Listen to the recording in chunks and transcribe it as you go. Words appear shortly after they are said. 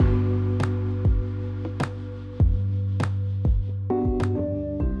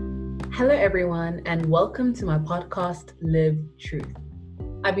Hello, everyone, and welcome to my podcast, Live Truth.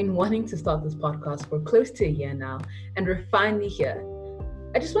 I've been wanting to start this podcast for close to a year now, and we're finally here.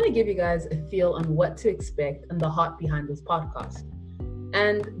 I just want to give you guys a feel on what to expect and the heart behind this podcast.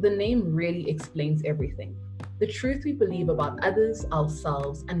 And the name really explains everything. The truth we believe about others,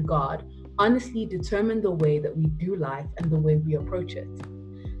 ourselves, and God honestly determine the way that we do life and the way we approach it.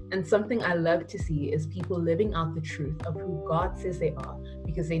 And something I love to see is people living out the truth of who God says they are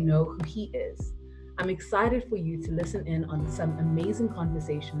because they know who He is. I'm excited for you to listen in on some amazing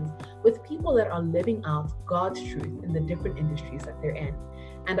conversations with people that are living out God's truth in the different industries that they're in.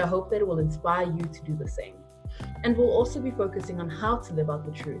 And I hope that it will inspire you to do the same. And we'll also be focusing on how to live out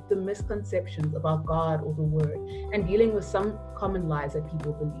the truth, the misconceptions about God or the Word, and dealing with some common lies that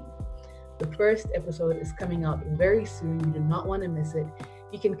people believe. The first episode is coming out very soon. You do not want to miss it.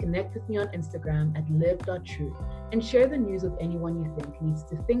 You can connect with me on Instagram at live.truth and share the news with anyone you think needs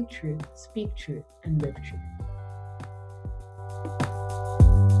to think truth, speak truth, and live truth.